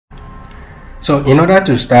So in order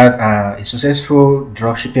to start a successful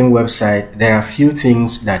dropshipping website, there are a few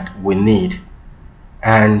things that we need.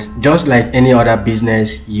 And just like any other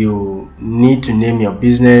business, you need to name your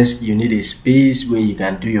business, you need a space where you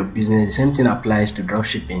can do your business. The same thing applies to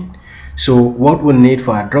dropshipping. So what we need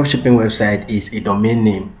for a dropshipping website is a domain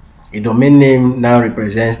name. A domain name now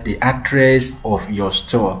represents the address of your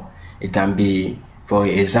store. It can be, for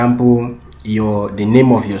example, the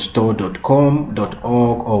name of your store.com,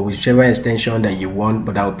 .org, or whichever extension that you want,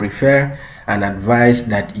 but I would prefer and advise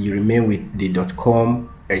that you remain with the .com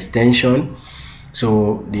extension.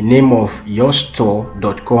 So the name of your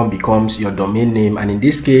store.com becomes your domain name, and in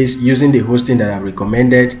this case, using the hosting that I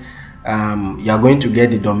recommended, you are going to get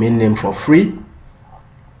the domain name for free,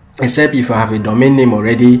 except if you have a domain name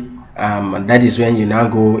already. And that is when you now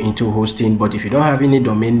go into hosting. But if you don't have any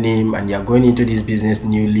domain name and you're going into this business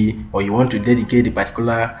newly, or you want to dedicate a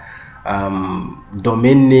particular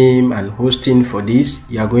domain name and hosting for this,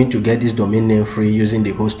 you are going to get this domain name free using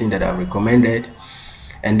the hosting that I've recommended.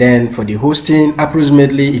 And then for the hosting,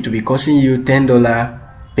 approximately it will be costing you $10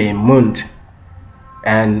 per month.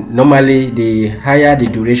 And normally, the higher the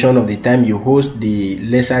duration of the time you host, the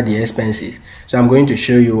lesser the expenses. So I'm going to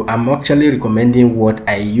show you. I'm actually recommending what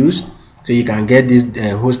I use, so you can get this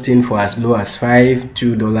hosting for as low as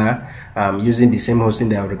 $2 using the same hosting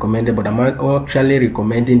that I recommended. But I'm actually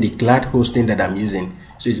recommending the cloud hosting that I'm using,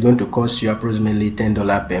 so it's going to cost you approximately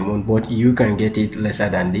 $10 per month, but you can get it lesser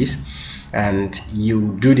than this. And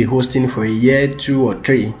you do the hosting for a year, 2 or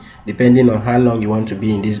 3, depending on how long you want to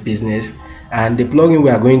be in this business. And the plugin we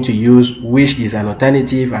are going to use, which is an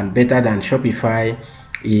alternative and better than Shopify,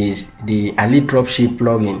 is the Elite Dropship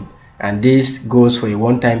plugin, and this goes for a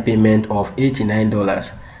one-time payment of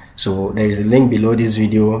 $89. So there is a link below this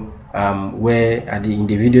video where in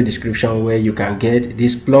the video description, where you can get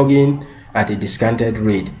this plugin at a discounted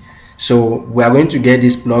rate. So we are going to get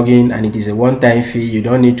this plugin, and it is a one-time fee. You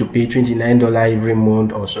don't need to pay $29 every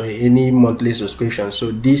month or so, any monthly subscription.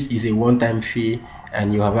 So this is a one-time fee,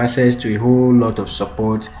 and you have access to a whole lot of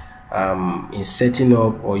support in setting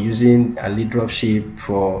up or using Elite Dropship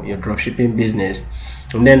for your dropshipping business.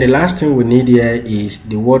 And then the last thing we need here is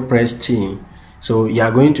the WordPress theme. So you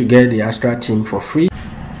are going to get the Astra theme for free.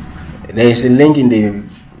 There is a link in the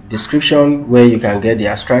description where you can get the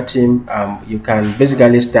Astra theme. You can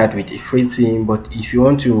basically start with a free theme, but if you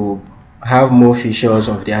want to have more features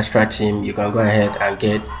of the Astra theme, you can go ahead and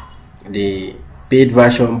get the paid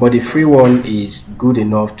version, but the free one is good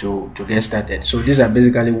enough to get started. So these are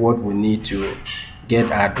basically what we need to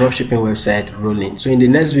get our dropshipping website rolling. So in the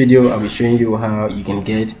next video, I'll be showing you how you can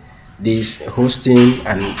get this hosting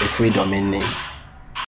and a free domain name.